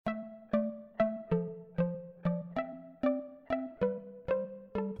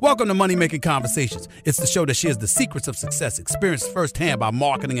Welcome to Money Making Conversations. It's the show that shares the secrets of success, experienced firsthand by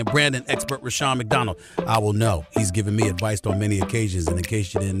marketing and branding expert Rushion McDonald. I will know he's given me advice on many occasions, and in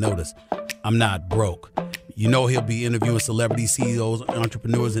case you didn't notice, I'm not broke. You know he'll be interviewing celebrity CEOs,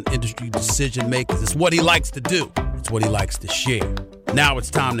 entrepreneurs, and industry decision makers. It's what he likes to do. It's what he likes to share. Now it's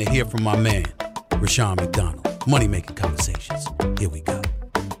time to hear from my man, Rushion McDonald. Money Making Conversations. Here we go.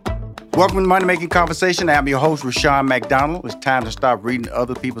 Welcome to Money Making Conversation. I'm your host, Rushion McDonald. It's time to stop reading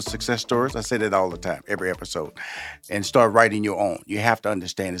other people's success stories. I say that all the time, every episode, and start writing your own. You have to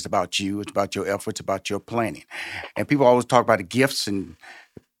understand it's about you. It's about your efforts, about your planning. And people always talk about the gifts and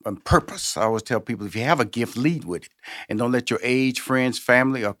purpose. I always tell people, if you have a gift, lead with it. And don't let your age, friends,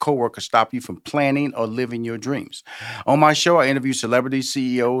 family, or coworkers stop you from planning or living your dreams. On my show, I interview celebrities,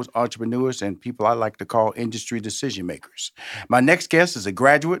 CEOs, entrepreneurs, and people I like to call industry decision makers. My next guest is a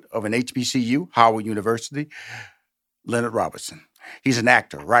graduate of an HBCU, Howard University, Leonard Robinson. He's an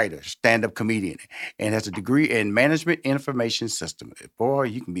actor, writer, stand-up comedian, and has a degree in management information system. Boy,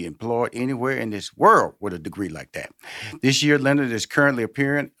 you can be employed anywhere in this world with a degree like that. This year, Leonard is currently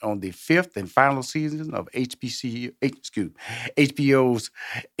appearing on the 5th and final season of HBO's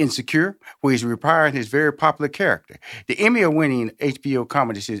Insecure, where he's reprising his very popular character. The Emmy-winning HBO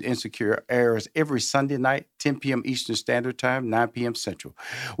comedy series Insecure airs every Sunday night, 10 p.m. Eastern Standard Time, 9 p.m. Central.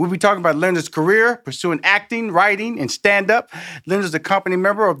 We'll be talking about Leonard's career, pursuing acting, writing, and stand-up. Leonard is a company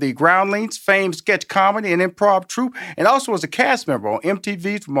member of the Groundlings, famed sketch comedy and improv troupe, and also as a cast member on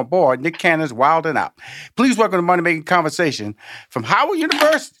MTV for my boy, Nick Cannon's Wild 'N Out. Please welcome to Money Making Conversation from Howard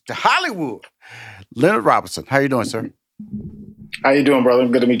University to Hollywood, Leonard Robinson. How you doing, sir? How you doing, brother?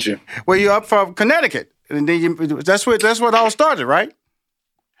 Good to meet you. Well, you're up from Connecticut, and then that's where it all started, right?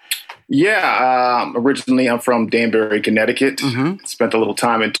 Yeah, originally I'm from Danbury, Connecticut. Mm-hmm. Spent a little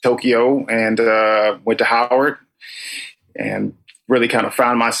time in Tokyo and went to Howard and really kind of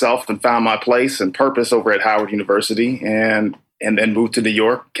found myself and found my place and purpose over at Howard University and then moved to New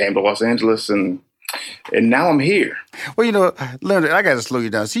York, came to Los Angeles, and now I'm here. Well, you know, Leonard, I got to slow you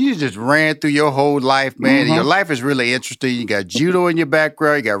down. See, you just ran through your whole life, man. Mm-hmm. And your life is really interesting. You got judo in your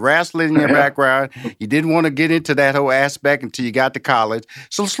background. You got wrestling in your background. You didn't want to get into that whole aspect until you got to college.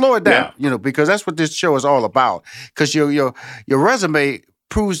 So slow it down, because that's what this show is all about. Because your resume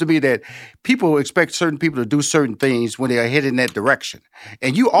proves to me that people expect certain people to do certain things when they are heading that direction.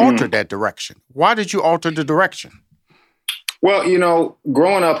 And you altered that direction. Why did you alter the direction? Well,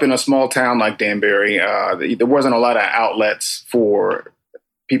 growing up in a small town like Danbury, there wasn't a lot of outlets for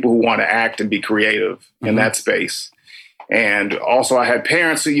people who want to act and be creative in that space. And also I had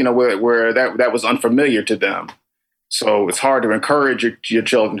parents who, where that was unfamiliar to them. So it's hard to encourage your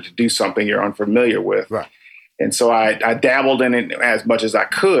children to do something you're unfamiliar with. Right. And so I dabbled in it as much as I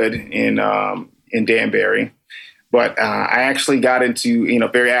could in Danbury. But I actually got into,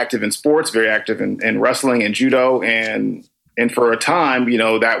 very active in sports, very active in wrestling and judo. And for a time,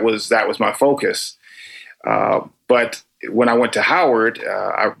 that was my focus. But when I went to Howard,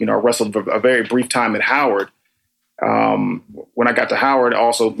 I wrestled for a very brief time at Howard. When I got to Howard, I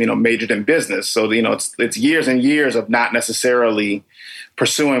also, majored in business. So, it's years and years of not necessarily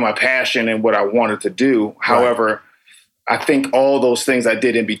pursuing my passion and what I wanted to do. Right. However, I think all those things I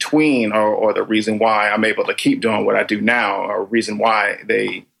did in between are the reason why I'm able to keep doing what I do now, or reason why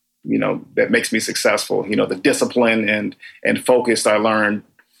that makes me successful. The discipline and focus I learned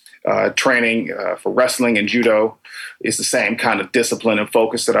training for wrestling and judo is the same kind of discipline and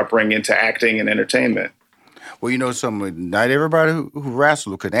focus that I bring into acting and entertainment. Well, not everybody who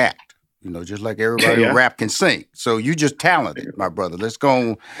wrestle can act. Just like everybody who rap can sing. So you just talented, my brother. Let's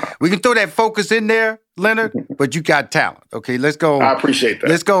go. We can throw that focus in there, Leonard, but you got talent. Okay, let's go. I appreciate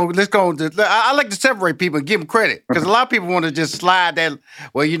that. Let's go. I like to separate people and give them credit, because a lot of people want to just slide that.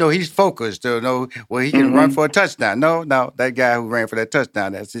 Well, he's focused. Well, he can run for a touchdown. No, that guy who ran for that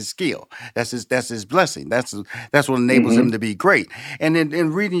touchdown, that's his skill. That's his blessing. That's what enables him to be great. And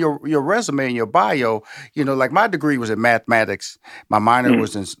in reading your resume and your bio, like my degree was in mathematics. My minor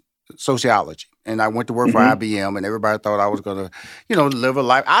was in sociology. And I went to work for IBM, and everybody thought I was going to, live a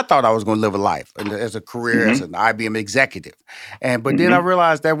life. I thought I was going to live a life as a career as an IBM executive. But then I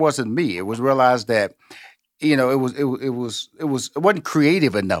realized that wasn't me. It was realized that, it wasn't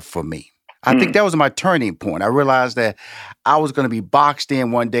creative enough for me. I think that was my turning point. I realized that I was going to be boxed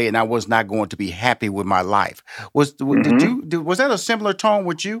in one day, and I was not going to be happy with my life. Was that a similar tone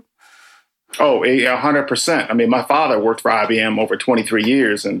with you? Oh, 100%. I mean, my father worked for IBM over 23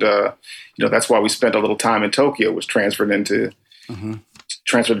 years, and that's why we spent a little time in Tokyo. Was transferred to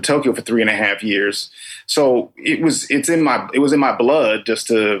Tokyo for 3.5 years. So it was in my blood just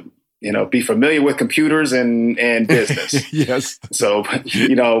to be familiar with computers and business. Yes. So,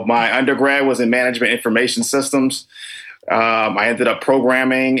 my undergrad was in management information systems. I ended up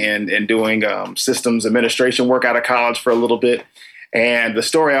programming and doing systems administration work out of college for a little bit. And the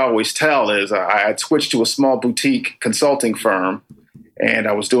story I always tell is I had switched to a small boutique consulting firm, and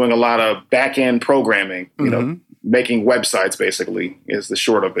I was doing a lot of back-end programming, making websites basically is the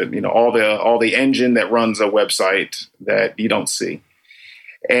short of it. All the engine that runs a website that you don't see.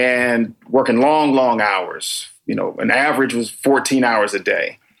 And working long, long hours, an average was 14 hours a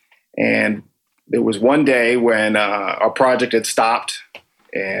day. And there was one day when our project had stopped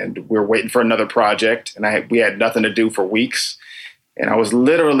and we were waiting for another project, and we had nothing to do for weeks. And I was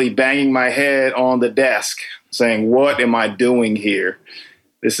literally banging my head on the desk saying, what am I doing here?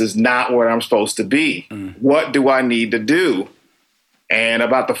 This is not where I'm supposed to be. What do I need to do? And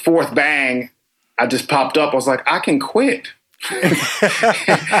about the fourth bang, I just popped up. I was like, I can quit.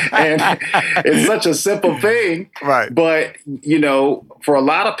 And it's such a simple thing. Right. But, for a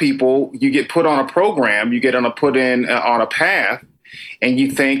lot of people, you get put on a program, you get put in on a path, and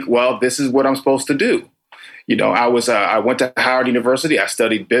you think, well, this is what I'm supposed to do. I went to Howard University. I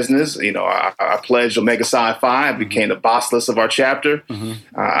studied business. I pledged Omega Psi Phi. I became the boss list of our chapter.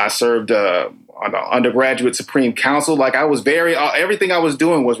 I served on the undergraduate Supreme Council. Like I was everything I was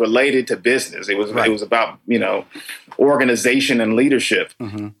doing was related to business. It was It was about organization and leadership,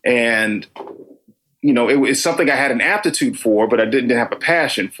 and it was something I had an aptitude for, but I didn't have a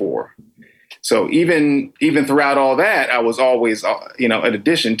passion for. So even throughout all that, I was always in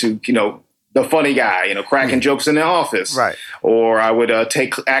addition to the funny guy, cracking jokes in the office. Right. Or I would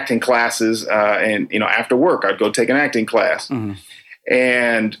take acting classes and, after work, I'd go take an acting class.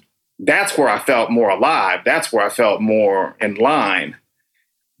 And that's where I felt more alive. That's where I felt more in line.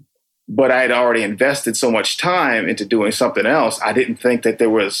 But I had already invested so much time into doing something else. I didn't think that there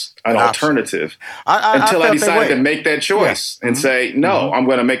was an alternative until I decided to make that choice and say, no, I'm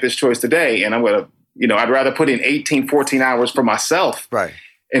going to make this choice today. And I'm going to, I'd rather put in 18, 14 hours for myself. Right.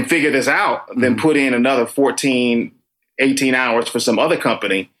 And figure this out, then put in another 14, 18 hours for some other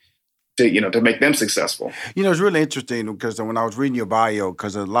company to make them successful. It's really interesting because when I was reading your bio,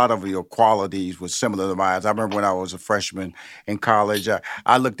 because a lot of your qualities were similar to mine. I remember when I was a freshman in college,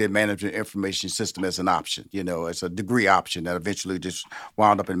 I looked at management information system as an option. It's a degree option that eventually just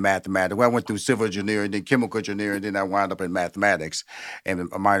wound up in mathematics. Well, I went through civil engineering, then chemical engineering, then I wound up in mathematics and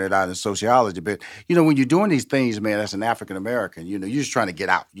minored out in sociology. But, when you're doing these things, man, as an African-American, you're just trying to get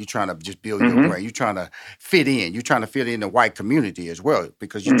out. You're trying to just build your brain. You're trying to fit in. You're trying to fit in the white community as well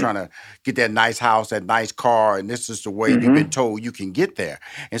because you're trying to get that nice house, that nice car, and this is the way you've been told you can get there.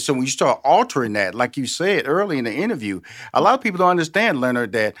 And so when you start altering that, like you said early in the interview, a lot of people don't understand,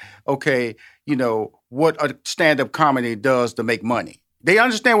 Leonard, that, okay, what a stand-up comedy does to make money. They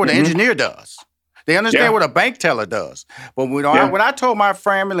understand what an engineer does. They understand what a bank teller does. But when I told my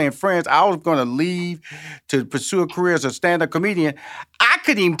family and friends I was going to leave to pursue a career as a stand-up comedian, I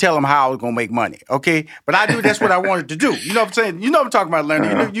couldn't even tell them how I was going to make money, okay? But I knew that's what I wanted to do. You know what I'm saying? You know what I'm talking about,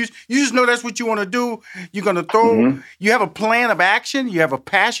 Leonard. You just know that's what you want to do. You're going to throw, you have a plan of action. You have a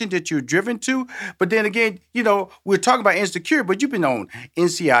passion that you're driven to. But then again, we're talking about insecure, but you've been on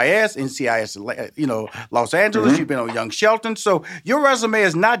NCIS, Los Angeles. You've been on Young Shelton. So your resume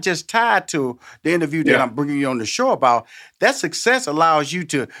is not just tied to the interview that I'm bringing you on the show about. That success allows you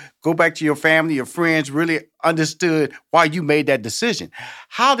to go back to your family, your friends, really understood why you made that decision.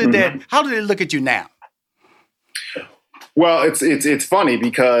 How did how did they look at you now? Well, it's funny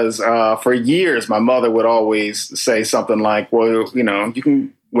because for years my mother would always say something like, well, you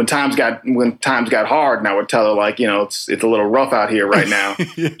can, when times got hard, and I would tell her like, it's a little rough out here right now.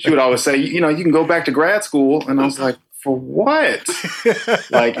 She would always say, you can go back to grad school. And I was like, for what?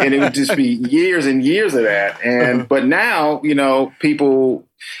 And it would just be years and years of that. But now, people,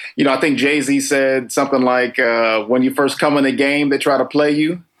 I think Jay-Z said something like, when you first come in the game, they try to play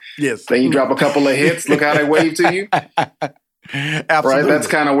you. Yes. Then you drop a couple of hits. Look how they wave to you. Absolutely. Right. That's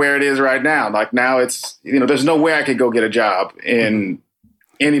kind of where it is right now. Like now it's, there's no way I could go get a job in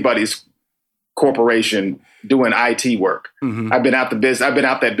anybody's corporation doing IT work. I've been out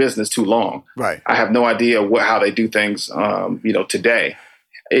that business too long. Right. I have no idea how they do things, today.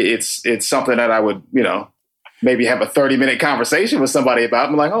 It's something that I would, maybe have a 30-minute conversation with somebody about.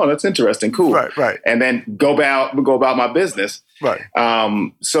 I'm like, oh, that's interesting. Cool. Right. And then go about my business. Right.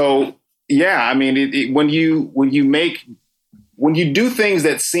 So yeah, I mean, when you do things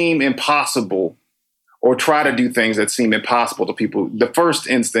that seem impossible or try to do things that seem impossible to people, the first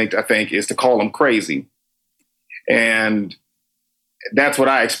instinct, I think, is to call them crazy. And that's what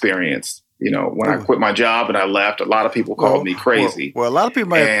I experienced. when I quit my job and I left, a lot of people called me crazy. Well, a lot of people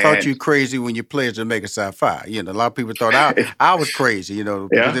might have thought you crazy when you played Jamaica Sci-Fi. A lot of people thought I was crazy,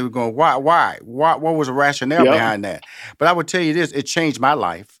 because they were going, why? What was the rationale behind that? But I would tell you this, it changed my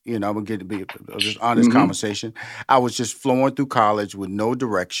life. I'm going to be a just honest conversation. I was just flowing through college with no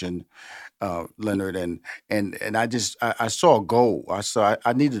direction, Leonard, and I saw a goal.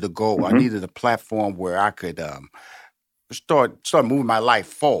 I needed a goal. I needed a platform where I could start moving my life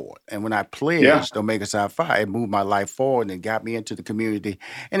forward. And when I pledged Omega Psi Phi, it moved my life forward and got me into the community.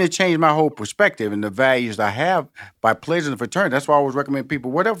 And it changed my whole perspective and the values I have by pledging the fraternity. That's why I always recommend people,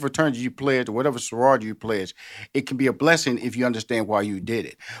 whatever fraternity you pledge or whatever sorority you pledge, it can be a blessing if you understand why you did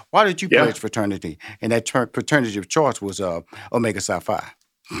it. Why did you pledge fraternity? And that fraternity of choice was Omega Psi Phi.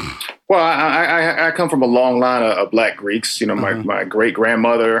 Well, I come from a long line of Black Greeks. My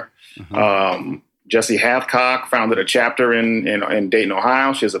great-grandmother, Jessie Hathcock, founded a chapter in Dayton,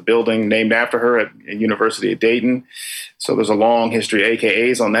 Ohio. She has a building named after her at University of Dayton. So there's a long history of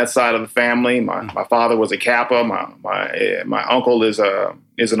AKAs on that side of the family. My father was a Kappa. My uncle is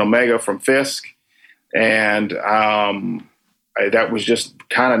an Omega from Fisk. And that was just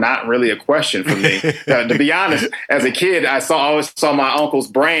kind of not really a question for me. To be honest, as a kid, I always saw my uncle's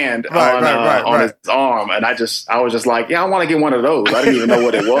brand on his arm. And I was just like, I want to get one of those. I didn't even know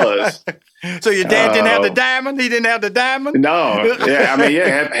what it was. So your dad didn't have the diamond? He didn't have the diamond? No.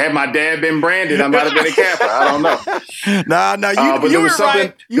 Had my dad been branded, I might have been a Kappa. I don't know. No, you were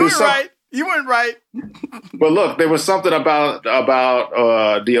right. You weren't right. But look, there was something about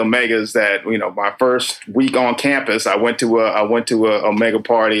the Omegas that, my first week on campus, I went to a Omega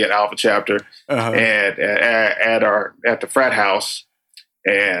party at Alpha Chapter and at the frat house.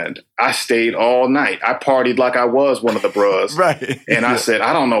 And I stayed all night. I partied like I was one of the bros. Right. And I said,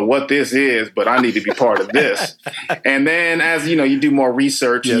 I don't know what this is, but I need to be part of this. And then as, you do more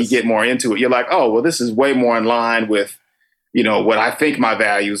research and you get more into it, you're like, oh, well, this is way more in line with, what I think my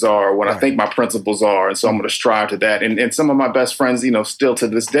values are, what I think my principles are. And so I'm going to strive to that. And some of my best friends, still to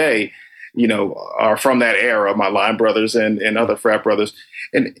this day, are from that era, my line brothers and other frat brothers.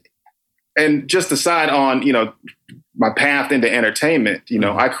 And just aside on, my path into entertainment,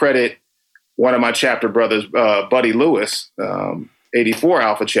 I credit one of my chapter brothers, Buddy Lewis, 84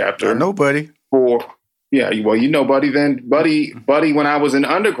 Alpha Chapter. I know Buddy. Buddy then. Buddy, when I was in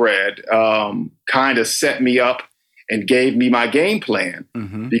undergrad, kind of set me up and gave me my game plan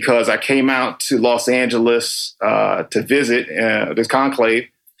because I came out to Los Angeles to visit this conclave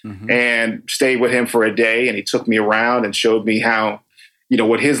and stayed with him for a day. And he took me around and showed me how,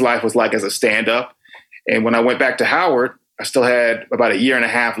 what his life was like as a stand-up. And when I went back to Howard, I still had about a year and a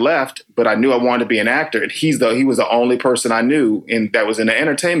half left, but I knew I wanted to be an actor. And he was the only person I knew that was in the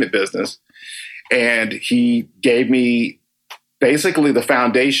entertainment business. And he gave me basically the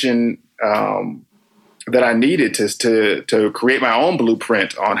foundation that I needed to create my own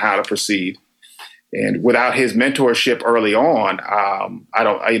blueprint on how to proceed. And without his mentorship early on,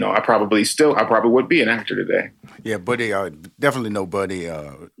 I probably would be an actor today. Yeah, Buddy, definitely know Buddy.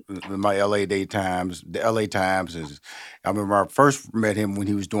 My LA Times is, I remember I first met him when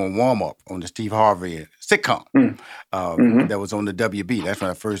he was doing Warm Up on the Steve Harvey sitcom that was on the WB. That's when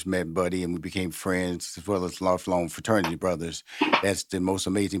I first met Buddy, and we became friends as well as lifelong fraternity brothers. That's the most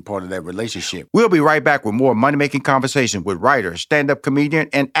amazing part of that relationship. We'll be right back with more money-making conversation with writer, stand-up comedian,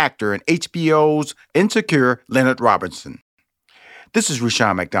 and actor in HBO's Insecure, Leonard Robinson. This is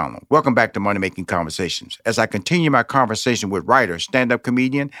Rushion McDonald. Welcome back to Money Making Conversations. As I continue my conversation with writer, stand-up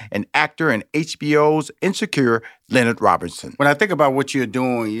comedian, and actor in HBO's Insecure, Leonard Robinson. When I think about what you're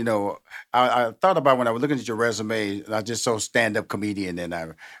doing, I thought about when I was looking at your resume, I just saw stand-up comedian, and I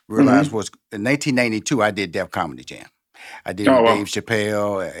realized was in 1992 I did Def Comedy Jam. I did Dave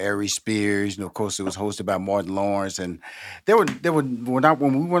Chappelle, Ari Spears. Of course, it was hosted by Martin Lawrence. And when we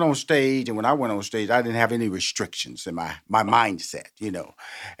went on stage, and when I went on stage, I didn't have any restrictions in my mindset,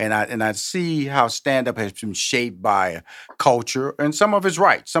 And I see how stand-up has been shaped by culture, and some of it's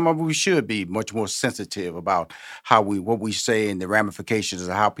right. Some of it we should be much more sensitive about what we say and the ramifications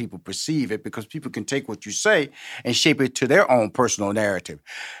of how people perceive it, because people can take what you say and shape it to their own personal narrative.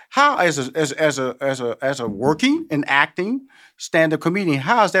 How, as a working and acting stand-up comedian,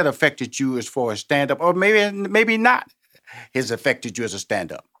 how has that affected you as far as stand-up, or maybe not has affected you as a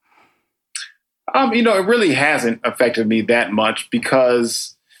stand-up? It really hasn't affected me that much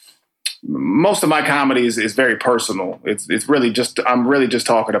because most of my comedy is very personal. It's really just, I'm really just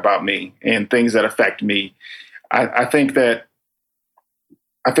talking about me and things that affect me. I think that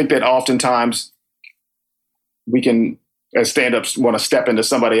oftentimes we can, as stand-ups, want to step into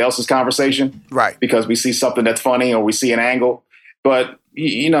somebody else's conversation. Right. Because we see something that's funny or we see an angle. But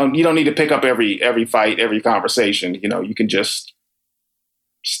you know, you don't need to pick up every fight, every conversation. You know, you can just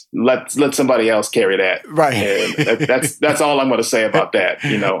let somebody else carry that. Right. And that's all I'm going to say about that.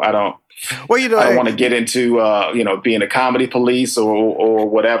 You know, I don't. Well, you know, I don't want to get into you know, being a comedy police or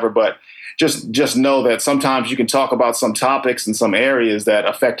whatever, but just know that sometimes you can talk about some topics and some areas that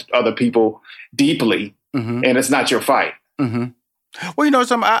affect other people deeply, and it's not your fight. Well, you know,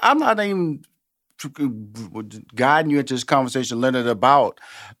 I'm not even guiding you into this conversation, Leonard, about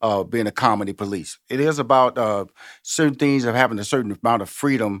being a comedy police. It is about certain things of having a certain amount of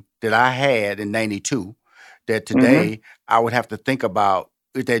freedom that I had in '92 that today I would have to think about.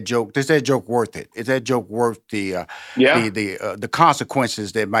 Is that joke worth it? Is that joke worth the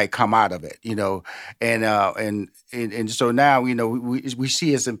consequences that might come out of it? You know, and so now, you know, we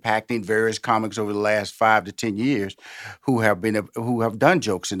see it's impacting various comics over the last 5 to 10 years who have done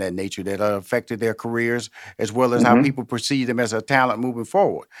jokes in that nature that have affected their careers as well as how people perceive them as a talent moving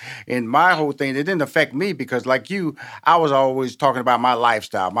forward. And my whole thing, it didn't affect me because, like you, I was always talking about my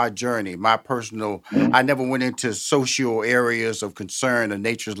lifestyle, my journey, my personal. I never went into social areas of concern and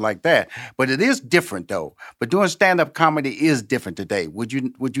natures like that. But it is different though. But doing stand-up comedy is different today. Would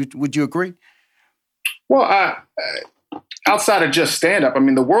you agree? Well, outside of just stand-up, I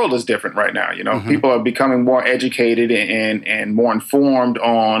mean, the world is different right now. You know, people are becoming more educated and more informed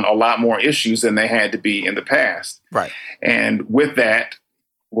on a lot more issues than they had to be in the past. Right. And with that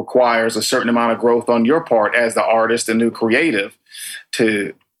requires a certain amount of growth on your part as the artist and new creative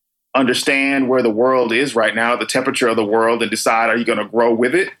to understand where the world is right now, the temperature of the world, and decide, are you going to grow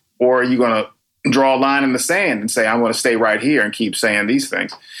with it, or are you going to draw a line in the sand and say, I'm going to stay right here and keep saying these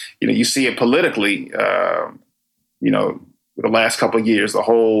things. You know, you see it politically, you know, the last couple of years, the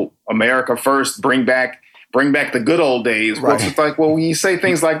whole America first, bring back the good old days. Right. Well, it's like, well, when you say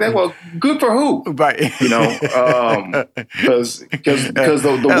things like that, well, good for who? Right. You know, because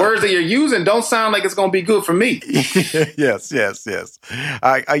the words that you're using don't sound like it's going to be good for me. Yes.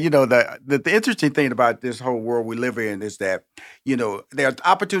 You know, the interesting thing about this whole world we live in is that, you know, there are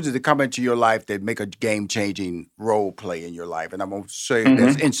opportunities to come into your life that make a game-changing role play in your life. And I'm going to say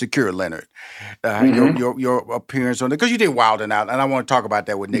that's Insecure, Leonard. Your appearance on it, because you did Wild 'N Out, and I want to talk about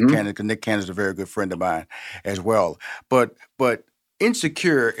that with Nick Cannon, because Nick Cannon is a very good friend of mine as well. But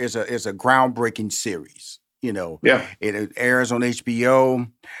Insecure is a groundbreaking series. You know, it airs on HBO.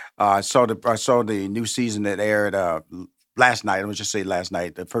 I saw the new season that aired last night. I would just say last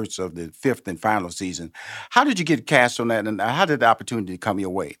night, the first of the 5th and final season. How did you get cast on that, and how did the opportunity come your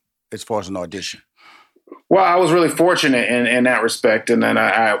way as far as an audition? Well, I was really fortunate in that respect, and then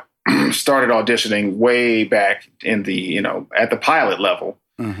I started auditioning way back in the, you know, at the pilot level.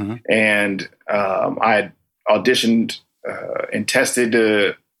 And I auditioned and tested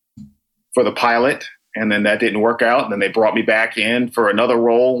for the pilot, and then that didn't work out. And then they brought me back in for another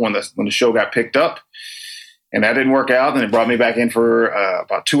role when the show got picked up, and that didn't work out. And they brought me back in for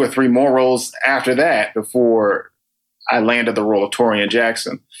about 2 or 3 more roles after that before I landed the role of Torian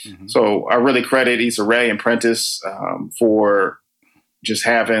Jackson. So I really credit Issa Rae and Prentice for just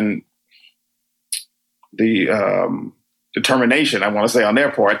having the determination, I want to say, on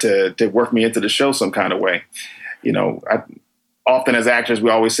their part to work me into the show some kind of way. You know, often as actors, we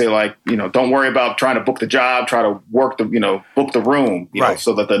always say, like, you know, don't worry about trying to book the job, try to book the room, you know,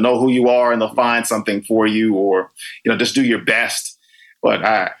 so that they'll know who you are and they'll find something for you, or, you know, just do your best. But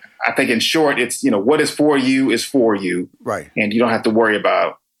I think in short, it's, you know, what is for you is for you. Right. And you don't have to worry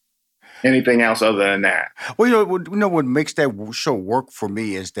about anything else other than that. Well, you know what makes that show work for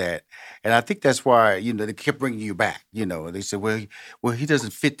me is that, and I think that's why, you know, they kept bringing you back. You know, they said, well, he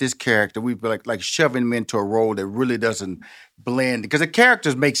doesn't fit this character. We'd be like shoving him into a role that really doesn't blend, because the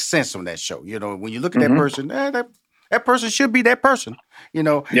characters make sense on that show. You know, when you look at that person, that person should be that person. You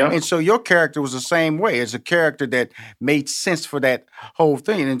know, and so your character was the same way. It's a character that made sense for that whole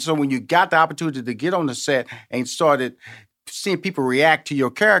thing. And so when you got the opportunity to get on the set and started seeing people react to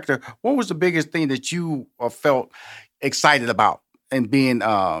your character, what was the biggest thing that you felt excited about and being,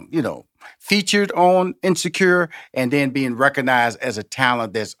 you know, featured on Insecure and then being recognized as a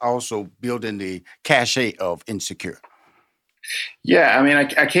talent that's also building the cachet of Insecure? Yeah, I mean,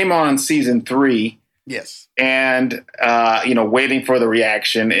 I came on season 3. Yes. And, you know, waiting for the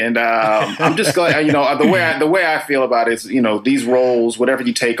reaction. And I'm just glad, you know, the way I feel about it is, you know, these roles, whatever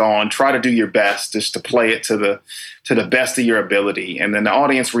you take on, try to do your best just to play it to the best of your ability. And then the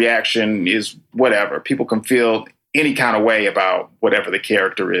audience reaction is whatever. People can feel any kind of way about whatever the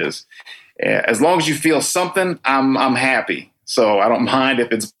character is. As long as you feel something, I'm happy. So I don't mind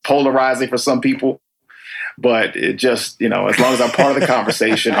if it's polarizing for some people. But it just, as long as I'm part of the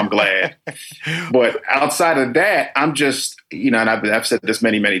conversation, I'm glad. But outside of that, I'm just, and I've said this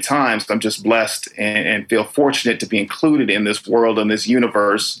many, many times, I'm just blessed and feel fortunate to be included in this world and this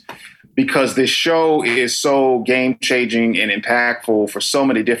universe, because this show is so game changing and impactful for so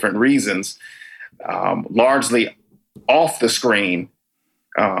many different reasons, largely off the screen.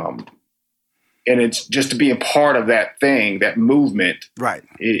 And it's just to be a part of that thing, that movement. Right.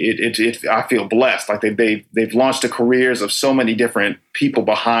 I feel blessed. Like they've launched the careers of so many different people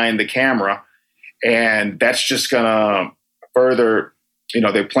behind the camera, and that's just gonna further.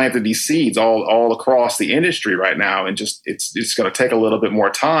 They've planted these seeds all across the industry right now, and just it's going to take a little bit more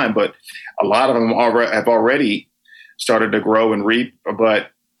time. But a lot of them have already started to grow and reap.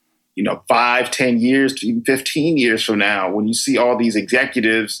 But 5, 10 years, even 15 years from now, when you see all these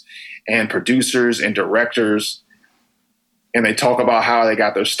executives and producers and directors, and they talk about how they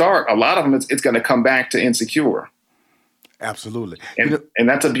got their start, a lot of them, it's going to come back to Insecure. Absolutely. And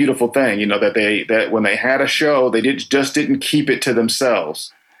that's a beautiful thing, that when they had a show, they didn't keep it to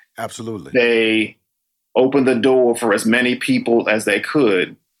themselves. Absolutely. They opened the door for as many people as they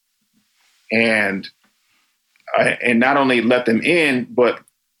could, and not only let them in, but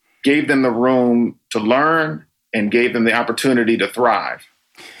gave them the room to learn and gave them the opportunity to thrive.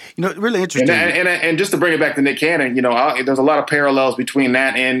 Really interesting. And just to bring it back to Nick Cannon, there's a lot of parallels between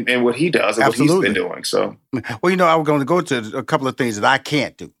that and what he does and Absolutely. what he's been doing. So, well, I was going to go to a couple of things that I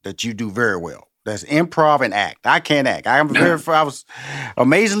can't do that you do very well. That's improv and act. I can't act. I was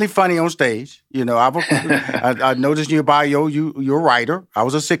amazingly funny on stage. I noticed in your bio, you're a writer. I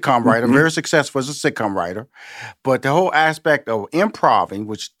was a sitcom writer, very successful as a sitcom writer. But the whole aspect of improving,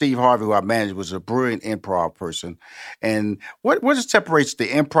 which Steve Harvey, who I managed, was a brilliant improv person. And what separates the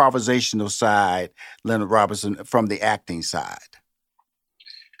improvisational side, Leonard Robinson, from the acting side?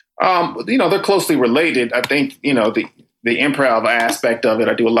 They're closely related. I think, the improv aspect of it,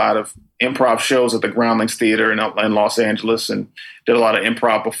 I do a lot of improv shows at the Groundlings Theater in Los Angeles, and did a lot of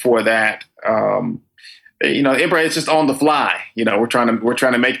improv before that. Improv is just on the fly. We're trying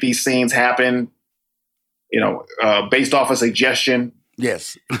to make these scenes happen, based off a suggestion.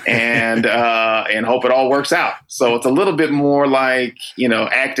 Yes. and hope it all works out. So it's a little bit more like,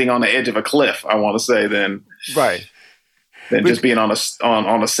 acting on the edge of a cliff, I want to say, than just being on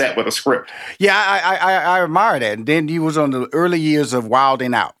a set with a script. Yeah, I admire that. And then you was on the early years of Wild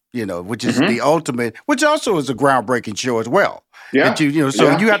 'N Out, which is the ultimate, which also is a groundbreaking show as well. Yeah.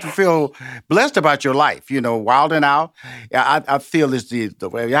 You have to feel blessed about your life. Wild 'N Out, I feel is we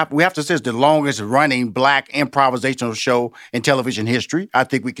have to say it's the longest running Black improvisational show in television history. I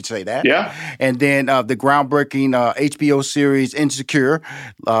think we could say that. Yeah. And then the groundbreaking HBO series Insecure,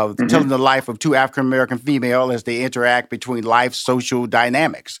 telling the life of two African American females as they interact between life's social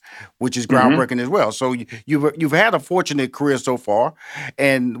dynamics, which is groundbreaking as well. So you've had a fortunate career so far.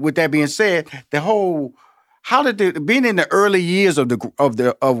 And with that being said, how did being in the early years of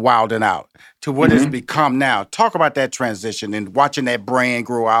Wild 'N Out to what it's become now? Talk about that transition and watching that brand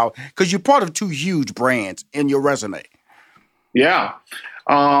grow out, because you're part of two huge brands in your resume. Yeah.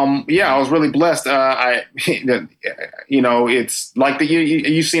 I was really blessed. It's like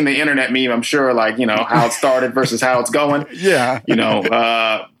you've seen the internet meme, I'm sure, like, how it started versus how it's going. Yeah.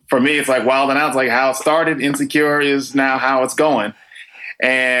 For me, it's like Wild 'N Out. It's like how it started. Insecure is now how it's going.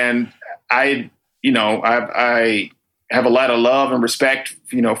 And I have a lot of love and respect,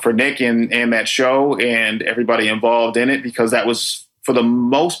 for Nick and that show and everybody involved in it, because that was, for the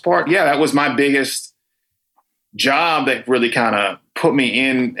most part, that was my biggest job that really kind of put me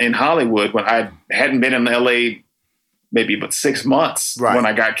in Hollywood, when I hadn't been in LA maybe but 6 months when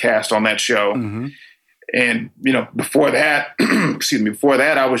I got cast on that show. Mm-hmm. And, before that,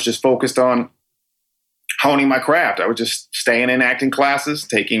 I was just focused on honing my craft. I was just staying in acting classes,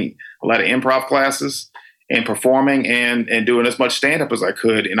 taking a lot of improv classes, and performing and doing as much stand-up as I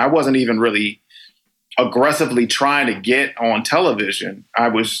could. And I wasn't even really aggressively trying to get on television. I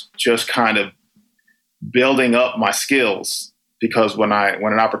was just kind of building up my skills, because when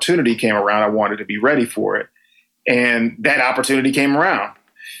an opportunity came around, I wanted to be ready for it. And that opportunity came around.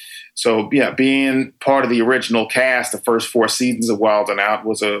 So being part of the original cast, the first 4 seasons of Wild 'N Out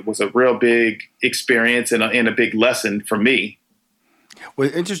was a real big experience and a big lesson for me. Well,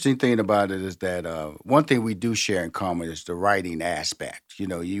 the interesting thing about it is that one thing we do share in common is the writing aspect.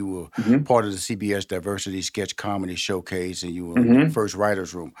 You were part of the CBS Diversity Sketch Comedy Showcase, and you were in the first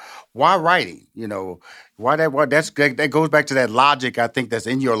writer's room. Why writing? Why that goes back to that logic, I think, that's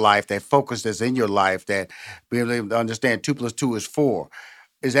in your life, that focus that's in your life, that being able to understand 2 + 2 is 4.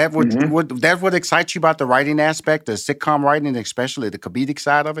 Is that what excites you about the writing aspect, the sitcom writing, especially the comedic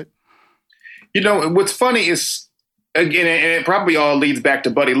side of it? What's funny is, again, and it probably all leads back to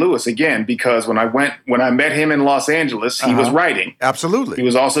Buddy Lewis again, because when I met him in Los Angeles, he was writing. Absolutely. He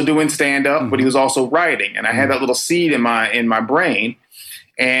was also doing stand-up, but he was also writing. And I had that little seed in my brain.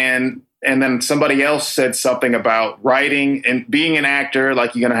 And then somebody else said something about writing and being an actor,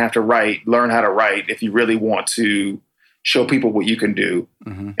 like you're going to have to learn how to write if you really want to show people what you can do.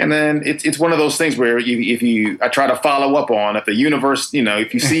 And then it's one of those things where I try to follow up on, if the universe,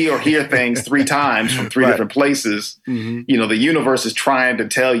 if you see or hear things 3 times from 3 different places, the universe is trying to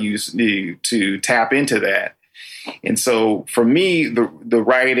tell you to tap into that. And so for me, the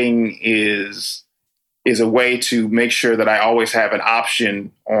writing is a way to make sure that I always have an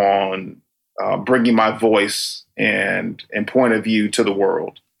option on bringing my voice and point of view to the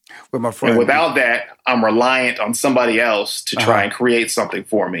world. With my friend. And without that, I'm reliant on somebody else to try and create something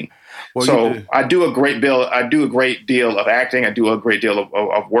for me. Well, I do a great deal of acting. I do a great deal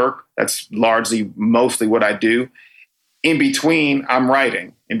of work. That's mostly what I do. In between, I'm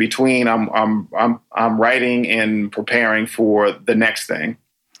writing. In between, I'm writing and preparing for the next thing.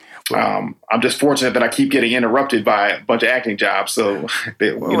 I'm just fortunate that I keep getting interrupted by a bunch of acting jobs, so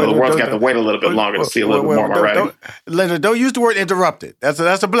the world's got to wait a little bit longer to see a little bit more of my writing. Leonard, don't use the word interrupted. That's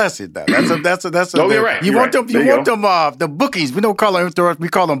a blessing. That's a. You're right. You want them the bookings. We don't call them interrupted. We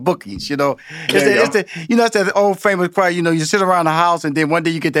call them bookings. It's that old famous part. You sit around the house and then one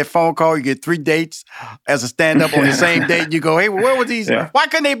day you get that phone call. You get 3 dates as a stand up on the same date. You go, hey, where were these? Yeah. Why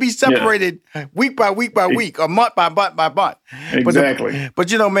couldn't they be separated week by week by week or month by month by month? Exactly.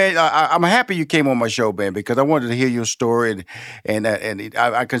 But man, I'm happy you came on my show, man, because I wanted to hear your story, and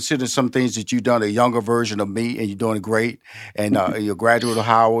I consider some things that you've done a younger version of me, and you're doing great. And you're a graduate of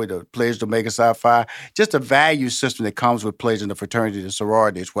Howard, a pledge to Omega Psi Phi. Just a value system that comes with pledging the fraternity, the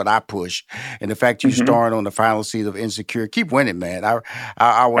sorority is what I push. And the fact you starring on the final season of Insecure, keep winning, man.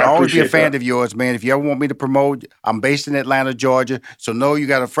 I would always be a fan of yours, man. If you ever want me to promote, I'm based in Atlanta, Georgia, so know you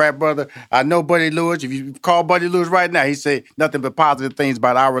got a frat brother. I know Buddy Lewis. If you call Buddy Lewis right now, he say nothing but positive things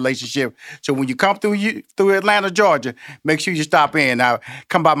about our relationship. So when you come through Atlanta, Georgia, make sure you stop in. Now,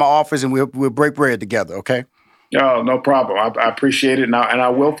 come by my office and we'll break bread together, okay? Oh, no problem. I appreciate it, and I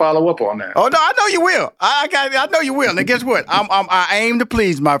will follow up on that. Oh no, I know you will. I know you will. And guess what? I aim to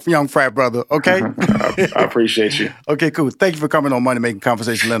please my young frat brother. Okay. I appreciate you. Okay, cool. Thank you for coming on Money Making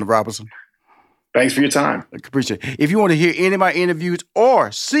Conversation, Leonard Robinson. Thanks for your time. I appreciate it. If you want to hear any of my interviews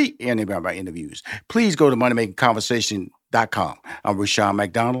or see any of my interviews, please go to moneymakingconversation.com. I'm Rushion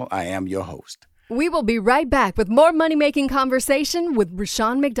McDonald. I am your host. We will be right back with more Money Making Conversation with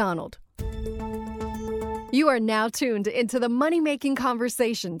Rushion McDonald. You are now tuned into the Money Making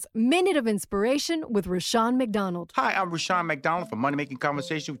Conversations Minute of Inspiration with Rushion McDonald. Hi, I'm Rushion McDonald for Money Making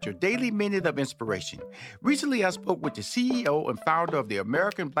Conversation with your daily Minute of Inspiration. Recently, I spoke with the CEO and founder of the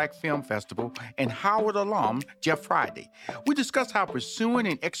American Black Film Festival and Howard alum, Jeff Friday. We discussed how pursuing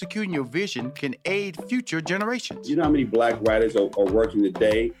and executing your vision can aid future generations. You know how many black writers are working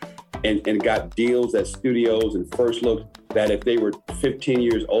today and got deals at studios and first looks that if they were 15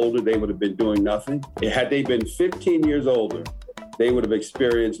 years older, they would have been doing nothing? Had they been 15 years older, they would have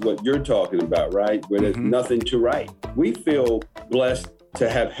experienced what you're talking about, right? Where there's nothing to write. We feel blessed to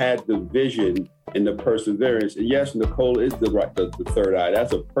have had the vision and the perseverance. And yes, Nicole is the third eye.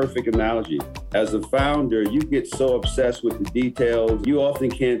 That's a perfect analogy. As a founder, you get so obsessed with the details, you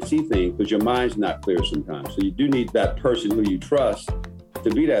often can't see things because your mind's not clear sometimes. So you do need that person who you trust to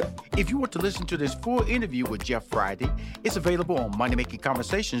be that. If you want to listen to this full interview with Jeff Friday, it's available on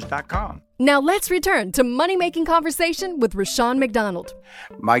moneymakingconversations.com. Now let's return to Money Making Conversation with Rushion McDonald.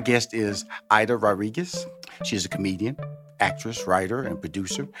 My guest is Aida Rodriguez. She's a comedian, actress, writer, and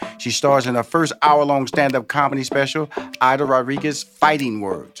producer. She stars in her first hour-long stand-up comedy special, Aida Rodriguez Fighting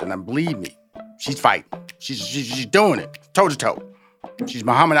Words. And believe me, she's fighting. She's doing it, toe-to-toe. She's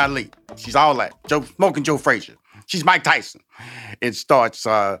Muhammad Ali. She's all that. Smoking Joe Frazier. She's Mike Tyson. It starts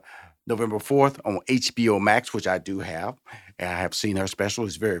November 4th on HBO Max, which I do have. And I have seen her special.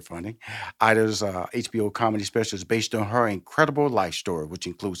 It's very funny. Aida's HBO comedy special is based on her incredible life story, which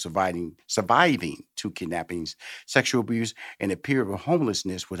includes surviving 2 kidnappings, sexual abuse, and a period of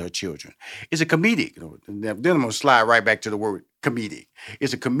homelessness with her children. It's a comedic. Then I'm going to slide right back to the word comedic.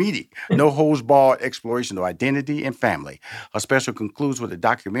 It's a comedic, no-holds-barred exploration of identity and family. Her special concludes with a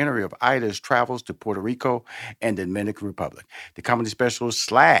documentary of Aida's travels to Puerto Rico and the Dominican Republic. The comedy special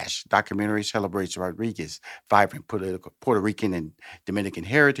 / documentary celebrates Rodriguez's vibrant Puerto Rican and Dominican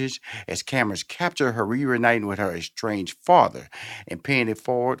heritage as cameras capture her reuniting with her estranged father and paying it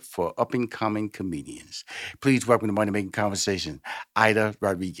forward for up-and-coming comedians. Please welcome to Money Making Conversation, Aida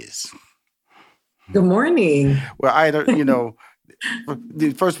Rodriguez. Good morning. Well, Aida,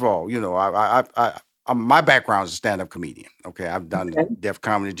 First of all, my background is a stand-up comedian. Okay, I've done Def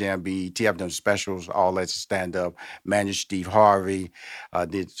Comedy Jam, BET. I've done specials, all that's stand-up. Managed Steve Harvey.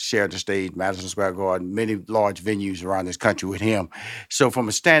 Did share the stage, Madison Square Garden, many large venues around this country with him. So from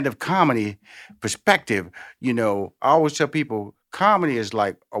a stand-up comedy perspective, I always tell people comedy is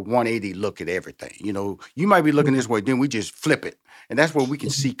like a 180 look at everything. You might be looking this way, then we just flip it. And that's where we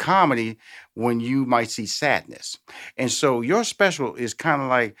can see comedy when you might see sadness. And so your special is kind of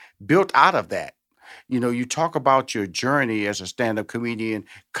like built out of that. You talk about your journey as a stand-up comedian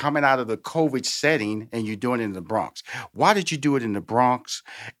coming out of the COVID setting and you're doing it in the Bronx. Why did you do it in the Bronx?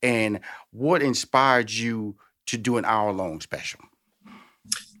 And what inspired you to do an hour-long special?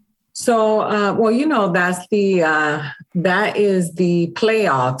 So, that is the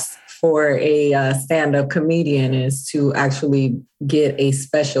playoffs for a stand-up comedian, is to actually get a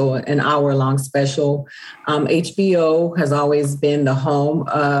special, an hour-long special. HBO has always been the home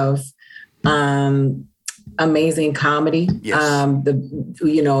of amazing comedy. Yes.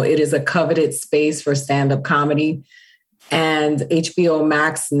 It is a coveted space for stand-up comedy. And HBO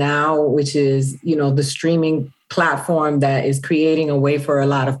Max now, which is, the streaming platform that is creating a way for a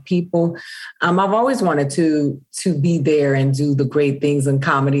lot of people. I've always wanted to be there and do the great things in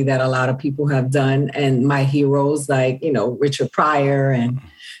comedy that a lot of people have done. And my heroes like, Richard Pryor and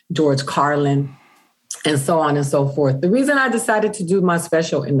George Carlin and so on and so forth. The reason I decided to do my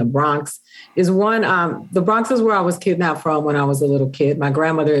special in the Bronx is one, the Bronx is where I was kidnapped from when I was a little kid. My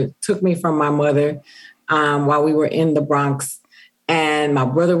grandmother took me from my mother while we were in the Bronx, and my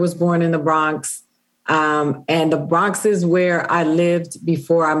brother was born in the Bronx. And the Bronx is where I lived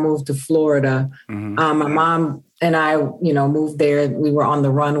before I moved to Florida. Mm-hmm. My mom and I, moved there. We were on the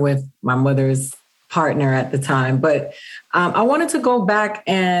run with my mother's partner at the time. But I wanted to go back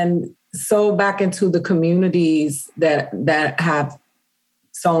and sow back into the communities that have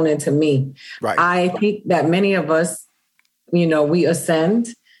sown into me. Right. I think that many of us, we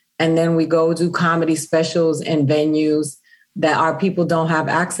ascend and then we go do comedy specials and venues that our people don't have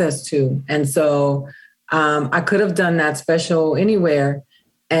access to. And so I could have done that special anywhere,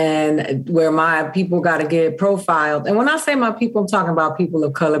 and where my people got to get profiled. And when I say my people, I'm talking about people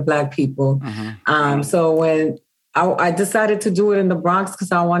of color, Black people. Mm-hmm. So when I decided to do it in the Bronx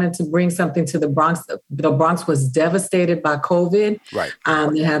because I wanted to bring something to the Bronx. The Bronx was devastated by COVID. Right.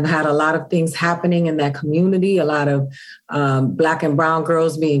 They have had a lot of things happening in that community, a lot of Black and brown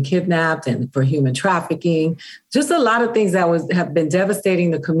girls being kidnapped and for human trafficking, just a lot of things that have been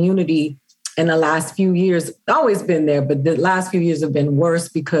devastating the community in the last few years. It's always been there, but the last few years have been worse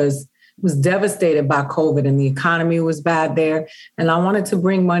because it was devastated by COVID and the economy was bad there. And I wanted to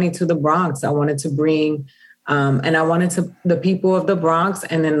bring money to the Bronx. I wanted to bring and I wanted the people of the Bronx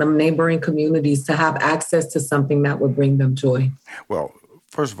and in the neighboring communities to have access to something that would bring them joy. Well,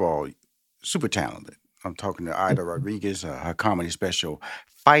 first of all, super talented. I'm talking to Aida Rodriguez. Her comedy special,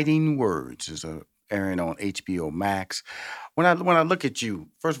 Fighting Words, is airing on HBO Max. When I look at you,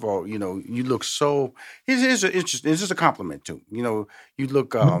 first of all, you look so. Here's just a compliment too. You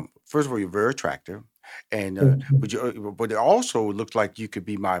look. First of all, you're very attractive, and but it also looks like you could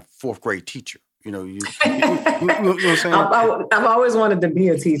be my fourth grade teacher. You know what I'm saying? I've always wanted to be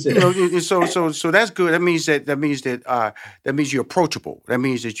a teacher. So that's good. That means you're approachable. That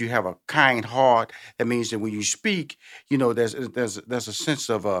means that you have a kind heart. That means that when you speak, there's a sense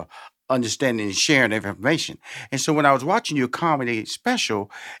of understanding and sharing information. And so when I was watching your comedy special,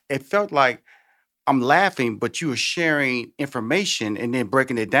 it felt like I'm laughing, but you were sharing information and then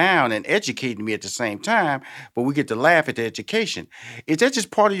breaking it down and educating me at the same time. But we get to laugh at the education. Is that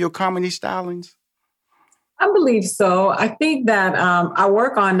just part of your comedy stylings? I believe so. I think that I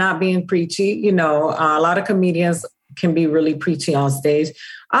work on not being preachy. A lot of comedians can be really preachy on stage.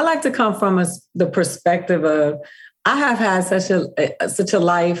 I like to come from the perspective of I have had such a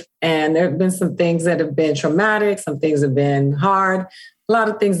life, and there have been some things that have been traumatic, some things have been hard. A lot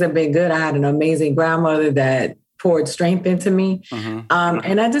of things have been good. I had an amazing grandmother that poured strength into me. Mm-hmm.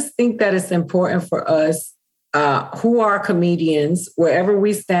 And I just think that it's important for us who are comedians, wherever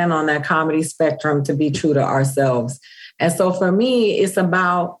we stand on that comedy spectrum, to be true to ourselves. And so for me, it's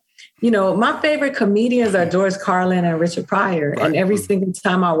about, my favorite comedians are George Carlin and Richard Pryor. Right. And every single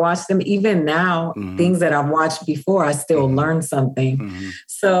time I watch them, even now, things that I've watched before, I still learn something. Mm-hmm.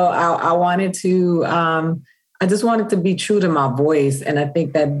 So I wanted to... I just wanted to be true to my voice. And I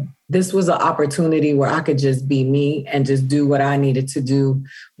think that this was an opportunity where I could just be me and just do what I needed to do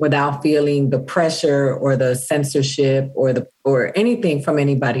without feeling the pressure or the censorship or anything from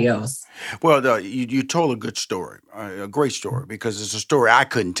anybody else. Well, you told a good story, a great story, because it's a story I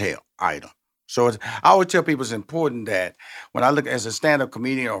couldn't tell, Aida. So I always tell people it's important that when I look as a stand-up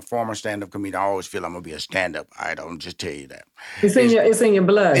comedian or former stand-up comedian, I always feel I'm going to be a stand-up. I don't just tell you that. It's in your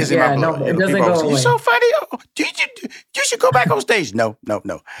blood. It's in my blood. No, it doesn't go away. You're so funny. Oh, you should go back on stage. No.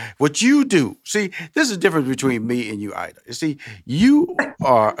 What you do, see, this is the difference between me and you, Ida. You see, you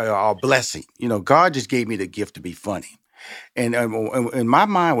are a blessing. God just gave me the gift to be funny. And my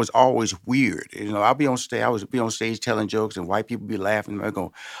mind was always weird. I'll be on stage. I would be on stage telling jokes, and white people be laughing. I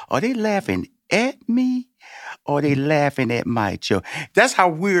go, are they laughing at me, or are they laughing at my joke? That's how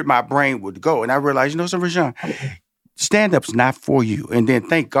weird my brain would go. And I realized, something, Rashawn, stand-up's not for you. And then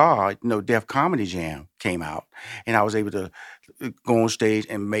thank God, Def Comedy Jam came out, and I was able to go on stage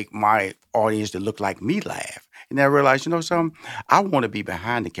and make my audience to look like me laugh. And then I realized, something? I want to be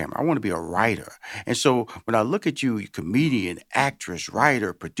behind the camera. I want to be a writer. And so when I look at you, comedian, actress,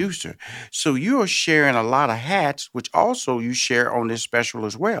 writer, producer, so you're sharing a lot of hats, which also you share on this special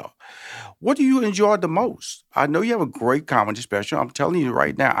as well. What do you enjoy the most? I know you have a great comedy special. I'm telling you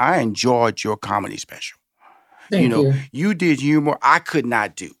right now, I enjoyed your comedy special. Thank you. You did humor I could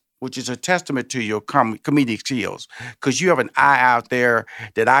not do, which is a testament to your comedic skills, because you have an eye out there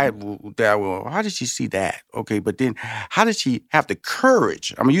that how did she see that? Okay, but then how did she have the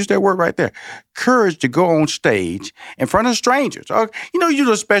courage? I'm going to use that word right there. Courage to go on stage in front of strangers. You do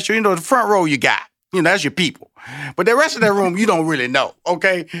the special, the front row you got. That's your people. But the rest of that room, you don't really know,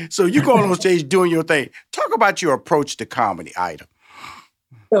 okay? So you going on stage doing your thing. Talk about your approach to comedy, Ida.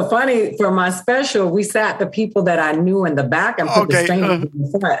 So funny, for my special, we sat the people that I knew in the back and put the strangers in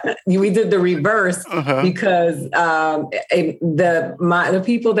the front. We did the reverse because the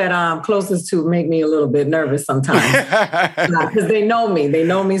people that I'm closest to make me a little bit nervous sometimes because they know me. They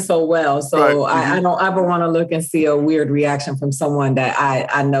know me so well. So I don't ever want to look and see a weird reaction from someone that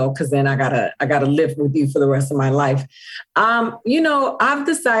I know, because then I gotta live with you for the rest of my life. I've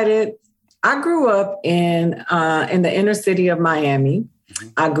decided. I grew up in the inner city of Miami.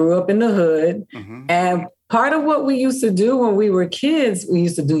 I grew up in the hood. And part of what we used to do when we were kids, we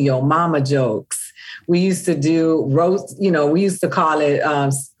used to do yo mama jokes. We used to do roast, we used to call it,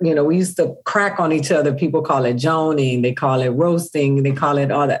 we used to crack on each other. People call it joning. They call it roasting. They call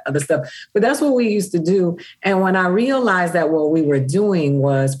it all that other stuff. But that's what we used to do. And when I realized that what we were doing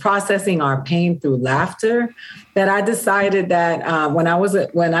was processing our pain through laughter, that I decided that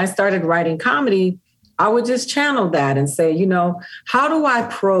when I started writing comedy, I would just channel that and say, how do I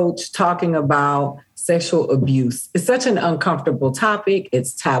approach talking about sexual abuse? It's such an uncomfortable topic.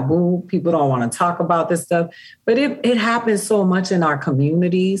 It's taboo. People don't want to talk about this stuff, but it happens so much in our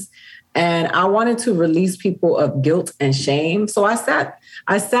communities. And I wanted to release people of guilt and shame. So I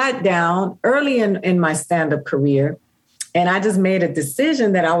sat down early in my stand-up career, and I just made a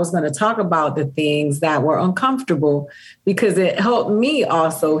decision that I was going to talk about the things that were uncomfortable, because it helped me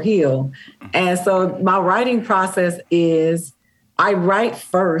also heal. And so my writing process is I write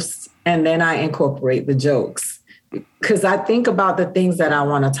first and then I incorporate the jokes, because I think about the things that I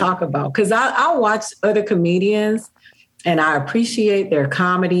want to talk about. Because I watch other comedians and I appreciate their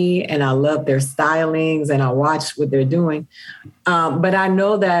comedy and I love their stylings and I watch what they're doing. But I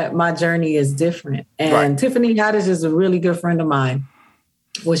know that my journey is different. And Tiffany Haddish is a really good friend of mine.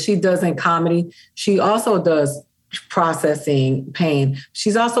 What she does in comedy, she also does processing pain.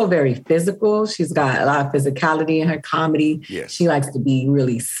 She's also very physical. She's got a lot of physicality in her comedy. Yes. She likes to be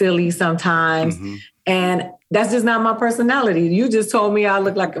really silly sometimes. And that's just not my personality. You just told me I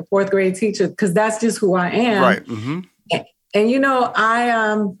look like a fourth grade teacher, because that's just who I am. Right. And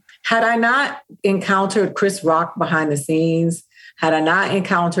had I not encountered Chris Rock behind the scenes, had I not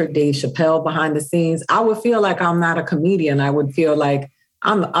encountered Dave Chappelle behind the scenes, I would feel like I'm not a comedian. I would feel like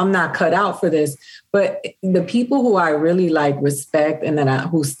I'm not cut out for this. But the people who I really respect and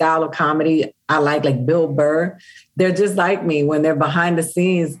whose style of comedy I like Bill Burr, they're just like me. When they're behind the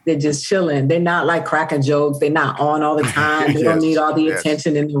scenes, they're just chilling. They're not like cracking jokes. They're not on all the time. They don't need all the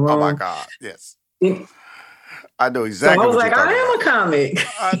attention in the room. Oh my God, yes. I know exactly. So I was like, I am a comic.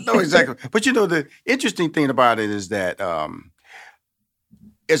 I know exactly. But the interesting thing about it is that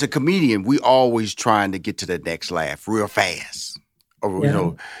as a comedian, we always trying to get to the next laugh real fast. Or,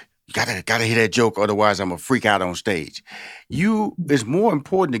 you gotta hit that joke, otherwise I'm gonna freak out on stage. It's more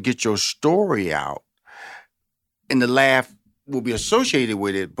important to get your story out, and the laugh will be associated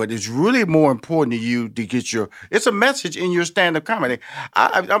with it, but it's really more important to you to get it's a message in your stand-up comedy.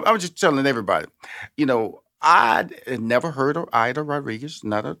 I'm just telling everybody, I had never heard of Aida Rodriguez,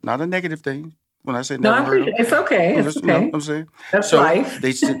 not a negative thing. When I say never heard of her. It's okay. It's okay. You know what I'm saying? That's life.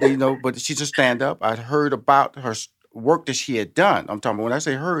 They but she's a stand-up. I'd heard about her work that she had done. I'm talking about when I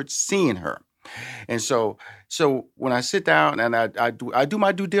say heard, seeing her. And so when I sit down and I do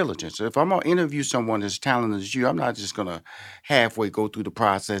my due diligence. If I'm gonna interview someone as talented as you, I'm not just gonna halfway go through the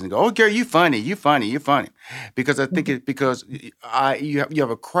process and go, "Oh, girl, you funny, because I think you have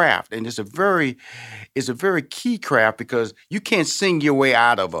a craft, and it's a very key craft because you can't sing your way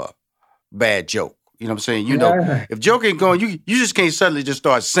out of a bad joke. You know what I'm saying? You know, if joke ain't going, you just can't suddenly just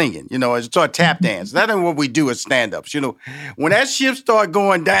start singing, you know, and start tap dancing. That ain't what we do as stand-ups. You know, when that ship start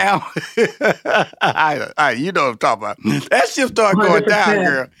going down, you know what I'm talking about. That ship start going 100%. Down,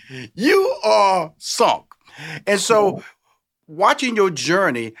 girl, you are sunk. And so watching your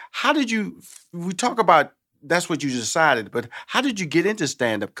journey, we talk about that's what you decided, but how did you get into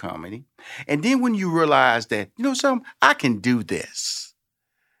stand-up comedy? And then when you realized that, you know something, I can do this.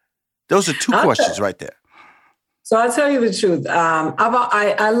 Those are two questions right there. So I'll tell you the truth.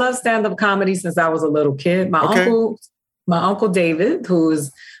 I love stand-up comedy since I was a little kid. My uncle David, who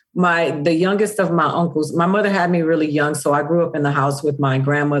is the youngest of my uncles. My mother had me really young, so I grew up in the house with my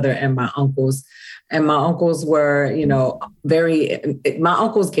grandmother and my uncles. And my uncles were, you know, my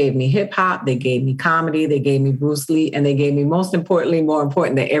uncles gave me hip hop, they gave me comedy, they gave me Bruce Lee, and they gave me, more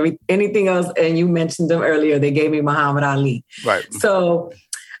important than anything else, and you mentioned them earlier, they gave me Muhammad Ali. Right. So,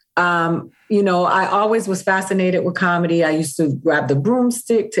 you know, I always was fascinated with comedy. I used to grab the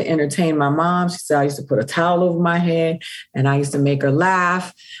broomstick to entertain my mom. She said I used to put a towel over my head and I used to make her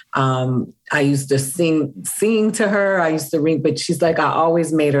laugh. I used to sing to her. I used to ring, but she's like, I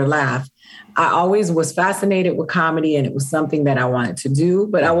always made her laugh. I always was fascinated with comedy and it was something that I wanted to do,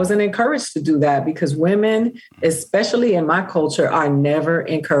 but I wasn't encouraged to do that because women, especially in my culture, are never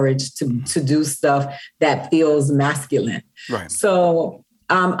encouraged to do stuff that feels masculine. Right. So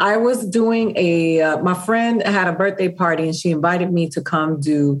I was doing my friend had a birthday party and she invited me to come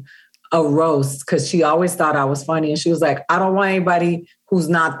do a roast because she always thought I was funny. And she was like, I don't want anybody who's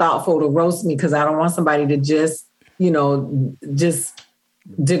not thoughtful to roast me because I don't want somebody to just, you know,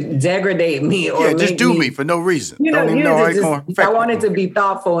 degrade me or just do me for no reason. I wanted to be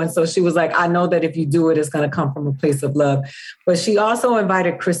thoughtful. And so she was like, I know that if you do it, it's going to come from a place of love. But she also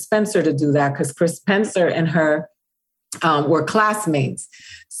invited Chris Spencer to do that because Chris Spencer and her were classmates.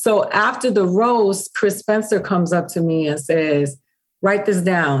 So after the roast, Chris Spencer comes up to me and says, write this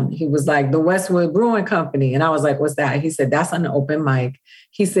down. He was like, the Westwood Brewing Company. And I was like, what's that? He said, that's an open mic.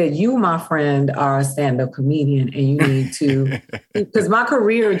 He said, you, my friend, are a stand-up comedian and you need to, because my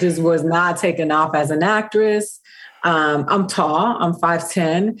career just was not taking off as an actress. I'm tall, I'm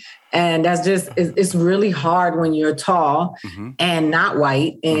 5'10", and that's just, it's really hard when you're tall and not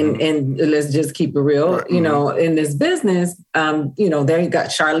white. And let's just keep it real, you know, in this business, you know, there you got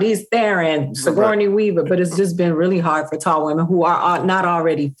Charlize Theron, Sigourney Weaver, but it's just been really hard for tall women who are not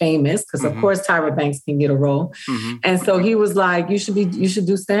already famous. Cause of course, Tyra Banks can get a role. And so he was like, you should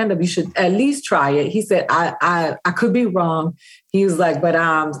do stand-up. You should at least try it. He said, I could be wrong. He was like, but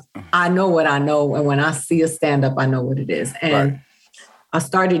I know what I know. And when I see a stand-up, I know what it is. And I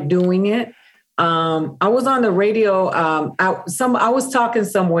started doing it. I was on the radio. I was talking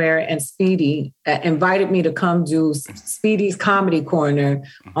somewhere and Speedy invited me to come do Speedy's Comedy Corner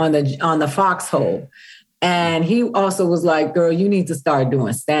on the Foxhole. And he also was like, girl, you need to start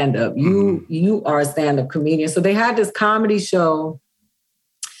doing stand-up. You are a stand-up comedian. So they had this comedy show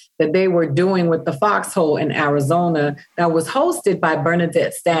that they were doing with the Foxhole in Arizona that was hosted by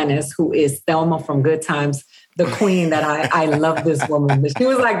Bernadette Stanis, who is Thelma from Good Times, the queen that I love this woman. She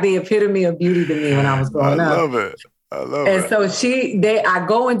was like the epitome of beauty to me when I was growing up. I love it. And so I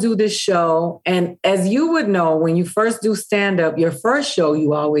go and do this show. And as you would know, when you first do stand-up, your first show,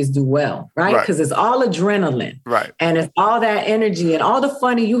 you always do well, right? Because it's all adrenaline. Right. And it's all that energy and all the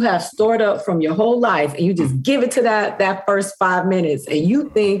funny you have stored up from your whole life. And you just give it to that first 5 minutes. And you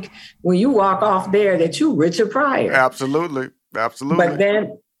think when you walk off there that you Richard Pryor. Absolutely. But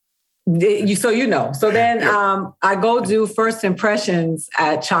then So then I go do first impressions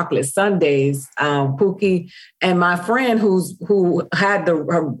at Chocolate Sundays. Pookie and my friend who had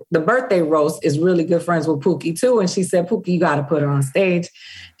the birthday roast is really good friends with Pookie too. And she said, Pookie, you got to put her on stage.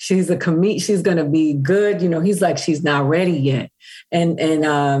 She's a comedian. She's going to be good. You know, he's like, she's not ready yet.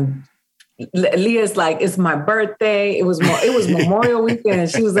 And Leah's like, it's my birthday. It was Memorial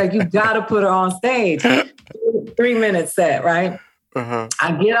Weekend. She was like, you got to put her on stage. 3-minute set, right?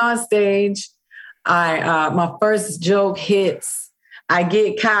 I get on stage. My first joke hits. I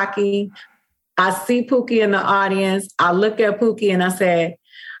get cocky. I see Pookie in the audience. I look at Pookie and I say,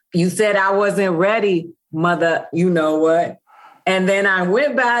 you said I wasn't ready, mother, you know what? And then I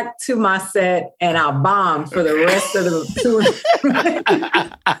went back to my set and I bombed for the rest of the tour.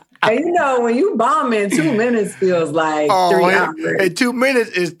 And you know, when you bomb in 2 minutes feels like 3 hours. And 2 minutes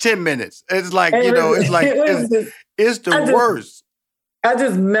is 10 minutes. It's like, And you know, it's like, it's the worst. I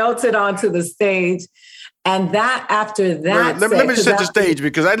just melted onto the stage. And that after that, let me set the stage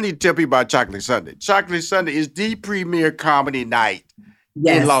because I need to tell people about Chocolate Sunday. Chocolate Sunday is the premier comedy night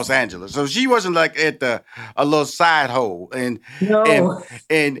in Los Angeles. So she wasn't like at a little side hole. And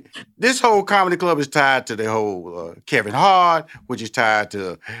this whole comedy club is tied to the whole Kevin Hart, which is tied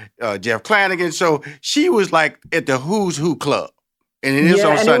to Jeff Flanagan. So she was like at the Who's Who Club. And it is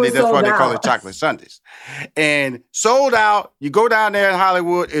on Sunday. That's why they call it Chocolate Sundays. And sold out. You go down there in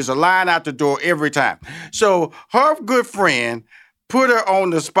Hollywood, there's a line out the door every time. So her good friend put her on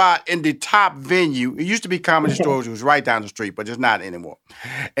the spot in the top venue. It used to be Comedy Stores. It was right down the street, but it's not anymore.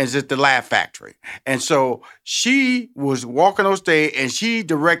 And it's at the Laugh Factory. And so she was walking on stage and she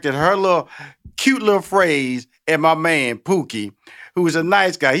directed her cute little phrase at my man, Pookie, who was a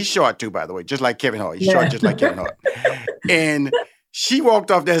nice guy. He's short too, by the way, just like Kevin Hart. He's short just like Kevin Hart. And she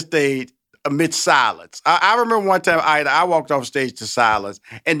walked off that stage amidst silence. I remember one time, I walked off stage to silence,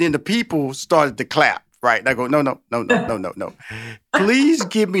 and then the people started to clap, right? And I go, no. Please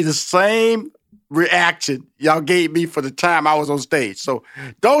give me the same reaction y'all gave me for the time I was on stage. So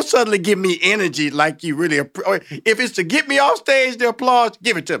don't suddenly give me energy like you really, if it's to get me off stage, the applause,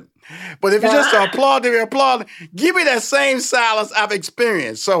 give it to me. But if it's just to applaud, give me that same silence I've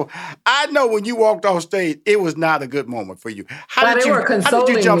experienced. So I know when you walked off stage, it was not a good moment for you. How did you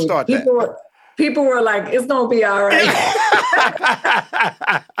jumpstart that? People were like, it's going to be all right.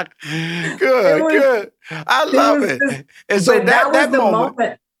 Good. I love it. And so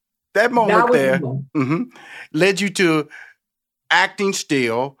that moment there led you to acting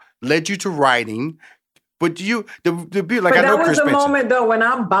still, led you to writing. But that was the moment though when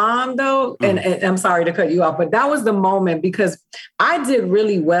I bombed though, and I'm sorry to cut you off, but that was the moment because I did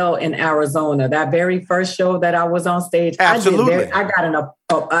really well in Arizona. That very first show that I was on stage, absolutely, I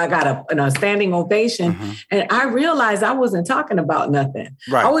got a standing ovation, and I realized I wasn't talking about nothing.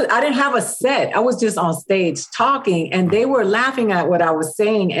 Right. I didn't have a set. I was just on stage talking, and they were laughing at what I was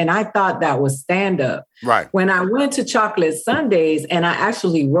saying, and I thought that was stand up. Right. When I went to Chocolate Sundays and I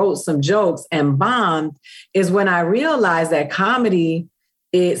actually wrote some jokes and bombed is when I realized that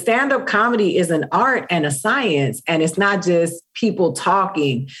stand-up comedy is an art and a science, and it's not just people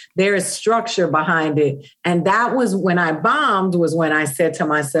talking. There is structure behind it. And that was when I bombed, was when I said to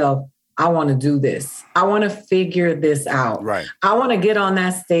myself, I want to do this. I want to figure this out. Right. I want to get on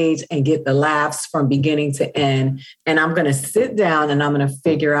that stage and get the laughs from beginning to end. And I'm going to sit down and I'm going to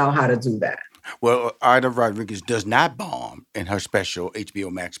figure out how to do that. Well, Aida Rodriguez does not bomb in her special,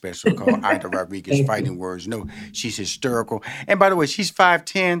 HBO Max special called Aida Rodriguez Fighting Words. No, she's hysterical. And by the way, she's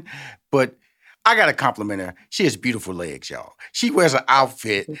 5'10", but I got to compliment her. She has beautiful legs, y'all. She wears an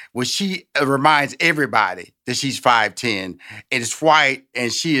outfit where she reminds everybody that she's 5'10", and it's white,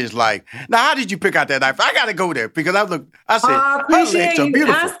 and she is like, now, how did you pick out that outfit? I got to go there because I said, her legs are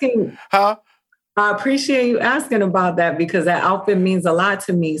beautiful. Asking. Huh? I appreciate you asking about that because that outfit means a lot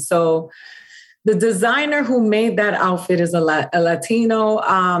to me. So the designer who made that outfit is a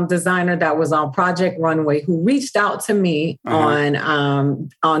Latino designer that was on Project Runway who reached out to me on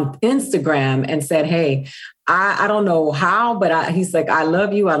Instagram and said, hey, I don't know how, but he's like, I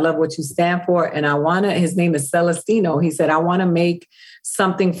love you. I love what you stand for. And his name is Celestino. He said, I want to make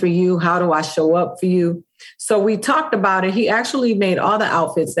something for you. How do I show up for you? So we talked about it. He actually made all the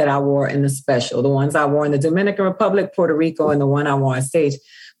outfits that I wore in the special, the ones I wore in the Dominican Republic, Puerto Rico, and the one I wore on stage.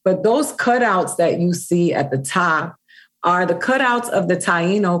 But those cutouts that you see at the top are the cutouts of the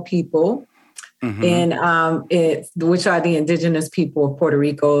Taino people, which are the indigenous people of Puerto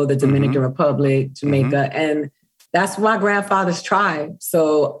Rico, the Dominican Republic, Jamaica, and that's my grandfather's tribe.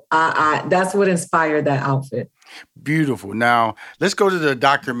 So that's what inspired that outfit. Beautiful. Now, let's go to the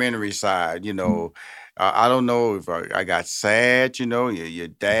documentary side. You know, I don't know if I got sad, you know, your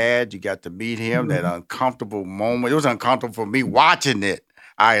dad, you got to meet him, that uncomfortable moment. It was uncomfortable for me watching it.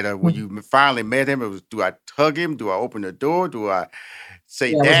 Aida, when you finally met him, do I hug him? Do I open the door? Do I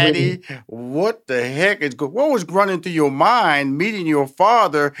say, Daddy? What the heck is good? What was running through your mind meeting your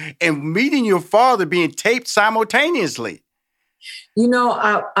father and meeting your father being taped simultaneously? You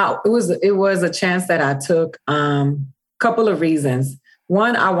know, it was a chance that I took. Couple of reasons.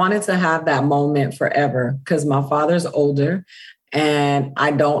 One, I wanted to have that moment forever because my father's older. And I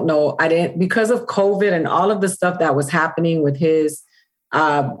don't know, because of COVID and all of the stuff that was happening with his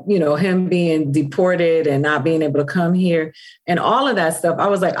him being deported and not being able to come here and all of that stuff. I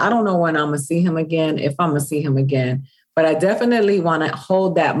was like, I don't know when I'm going to see him again, if I'm going to see him again. But I definitely want to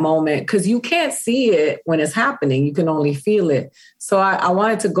hold that moment because you can't see it when it's happening. You can only feel it. So I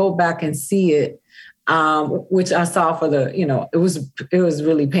wanted to go back and see it, which I saw it was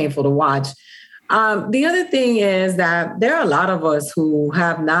really painful to watch. The other thing is that there are a lot of us who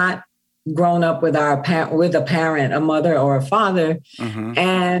have not grown up with with a parent, a mother or a father,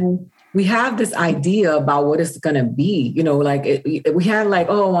 and we have this idea about what it's going to be. We have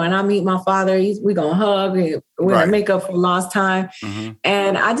when I meet my father, we're going to hug, we're going to make up for lost time.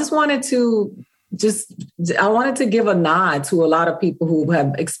 And I just wanted to give a nod to a lot of people who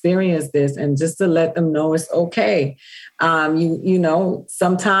have experienced this and just to let them know it's okay.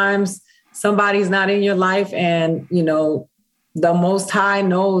 Sometimes somebody's not in your life and, the Most High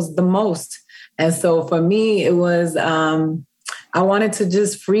knows the most. And so for me, it was, I wanted to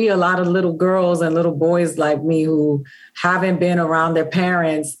just free a lot of little girls and little boys like me who haven't been around their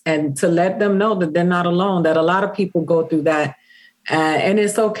parents and to let them know that they're not alone, that a lot of people go through that. And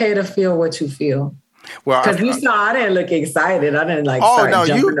it's okay to feel what you feel. Well, because you saw, I didn't look excited. I didn't I'm going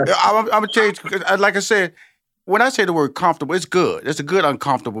to tell you, like I said, when I say the word comfortable, it's good. It's a good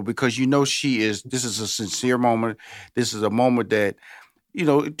uncomfortable because this is a sincere moment. This is a moment that,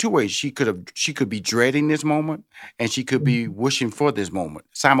 two ways. She could be dreading this moment and she could be wishing for this moment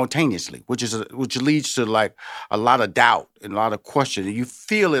simultaneously, which leads to like a lot of doubt and a lot of question. And you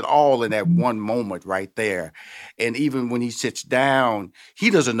feel it all in that one moment right there. And even when he sits down,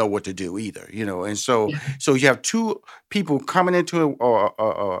 he doesn't know what to do either, And so you have two people coming into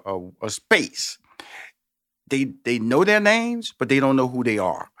a space. They know their names, but they don't know who they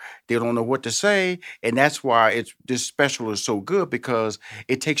are. They don't know what to say. And that's why this special is so good because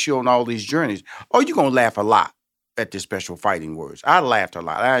it takes you on all these journeys. Oh, you're going to laugh a lot at this special Fighting Words. I laughed a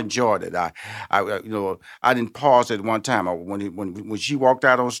lot. I enjoyed it. I didn't pause at one time. When she walked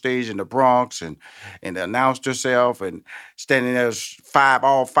out on stage in the Bronx and announced herself and standing there,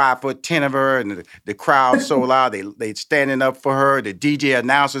 all 5'10" of her, and the crowd so loud, they standing up for her. The DJ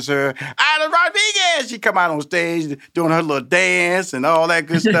announces her, Aida Rodriguez. She come out on stage doing her little dance and all that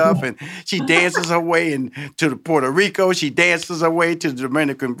good stuff, and she dances her way to Puerto Rico. She dances her way to the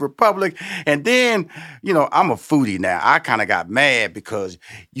Dominican Republic, and then I'm a foodie now. I kind of got mad because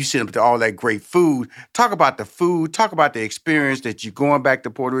you sent up to all that great food. Talk about the food. Talk about the experience that you're going back to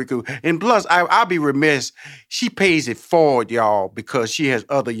Puerto Rico. And plus, I'll be remiss. She pays it forward, y'all, because she has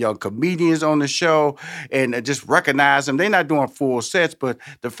other young comedians on the show and just recognize them. They're not doing full sets, but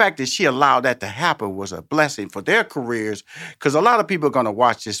the fact that she allowed that to happen was a blessing for their careers because a lot of people are going to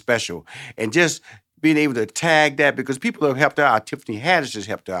watch this special and just being able to tag that because people have helped her out. Tiffany Haddish has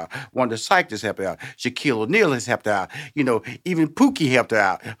helped her out. Wanda Sykes has helped her out. Shaquille O'Neal has helped her out. Even Pookie helped her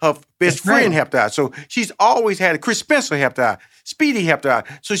out. Her best friend helped her out. So she's always had it. Chris Spencer helped her out. Speedy helped her out.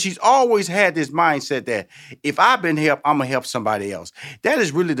 So she's always had this mindset that if I've been helped, I'm going to help somebody else. That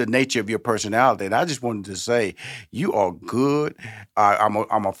is really the nature of your personality. And I just wanted to say, you are good. I'm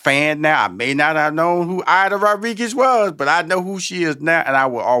a fan now. I may not have known who Aida Rodriguez was, but I know who she is now, and I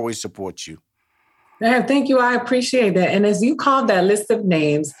will always support you. Thank you. I appreciate that. And as you called that list of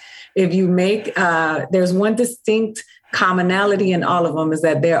names, if you make, there's one distinct commonality in all of them is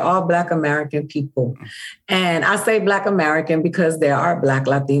that they're all Black American people. And I say Black American because there are Black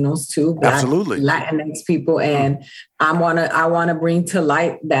Latinos too, Black Absolutely. Latinx people. And I want to bring to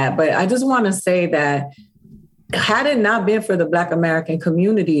light that. But I just want to say that had it not been for the Black American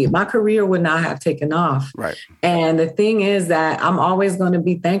community, my career would not have taken off. Right. And the thing is that I'm always going to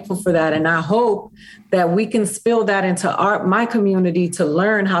be thankful for that. And I hope that we can spill that into my community to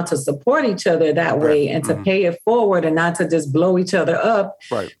learn how to support each other that way and to pay it forward and not to just blow each other up.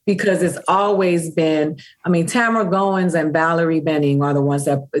 Right. Because it's always been, Tamara Goins and Valerie Benning are the ones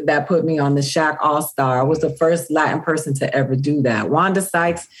that put me on the Shaq All-Star. I was the first Latin person to ever do that. Wanda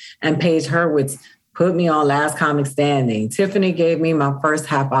Sykes and Paige Hurwitz put me on Last Comic Standing. Tiffany gave me my first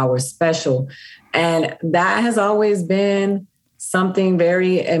half-hour special. And that has always been something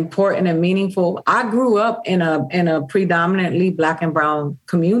very important and meaningful. I grew up in a predominantly Black and brown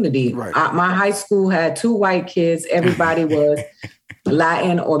community. Right. My high school had 2 white kids. Everybody was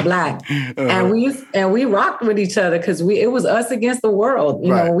Latin or Black. And we rocked with each other because it was us against the world.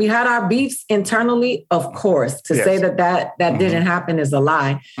 You know, we had our beefs internally, of course. To say that didn't happen is a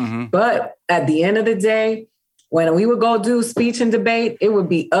lie. But at the end of the day, when we would go do speech and debate, it would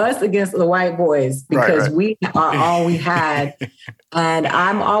be us against the white boys because we are all we had. And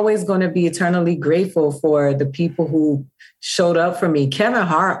I'm always going to be eternally grateful for the people who showed up for me. Kevin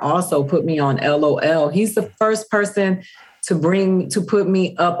Hart also put me on LOL. He's the first person to put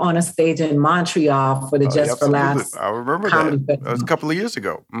me up on a stage in Montreal for the Just for Laughs. I remember that. That was a couple of years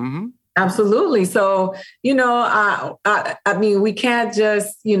ago. Absolutely. So, I mean, we can't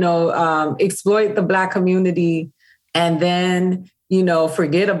just, exploit the Black community and then,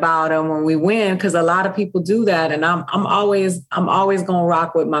 forget about them when we win, because a lot of people do that. And I'm always going to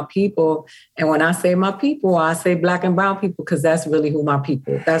rock with my people. And when I say my people, I say Black and brown people, because that's really who my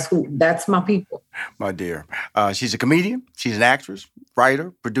people. That's my people. My dear, she's a comedian. She's an actress,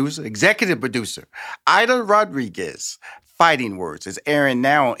 writer, producer, executive producer. Aida Rodriguez. Fighting Words. It's airing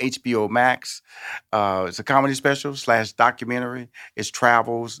now on HBO Max. It's a comedy special / documentary. It's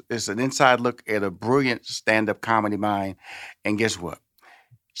travels. It's an inside look at a brilliant stand-up comedy mind. And guess what?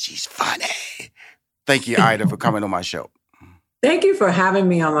 She's funny. Thank you, Aida, for coming on my show. Thank you for having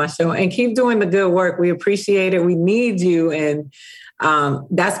me on my show, and keep doing the good work. We appreciate it. We need you. And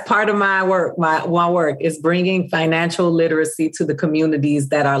that's part of my work. My work is bringing financial literacy to the communities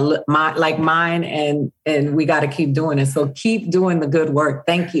that are like mine, and we got to keep doing it. So keep doing the good work.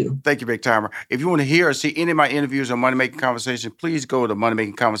 Thank you. Thank you, Big Timer. If you want to hear or see any of my interviews on Money Making Conversation, please go to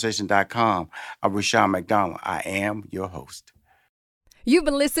moneymakingconversation.com. I'm Rushion McDonald. I am your host. You've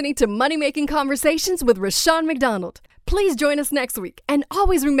been listening to Money Making Conversations with Rushion McDonald. Please join us next week. And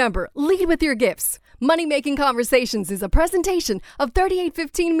always remember, lead with your gifts. Money Making Conversations is a presentation of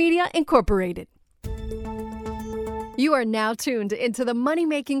 3815 Media Incorporated. You are now tuned into the Money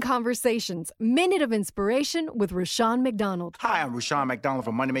Making Conversations Minute of Inspiration with Rushion McDonald. Hi, I'm Rushion McDonald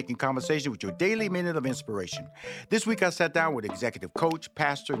from Money Making Conversation with your daily Minute of Inspiration. This week I sat down with executive coach,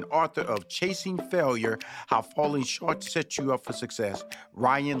 pastor, and author of Chasing Failure, How Falling Short Sets You Up for Success,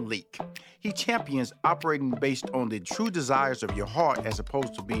 Ryan Leak. He champions operating based on the true desires of your heart as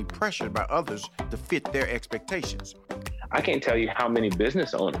opposed to being pressured by others to fit their expectations. I can't tell you how many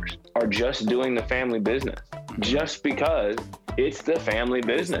business owners are just doing the family business just because it's the family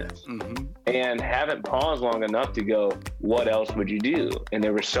business and haven't paused long enough to go, what else would you do? And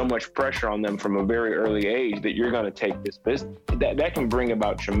there was so much pressure on them from a very early age that you're going to take this business. That can bring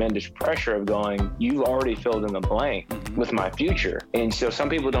about tremendous pressure of going, you've already filled in the blank with my future. And so some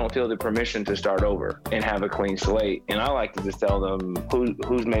people don't feel the permission to start over and have a clean slate. And I like to just tell them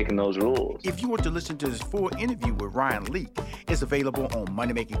who's making those rules. If you want to listen to this full interview with Ryan Leak, it's available on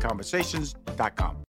moneymakingconversations.com.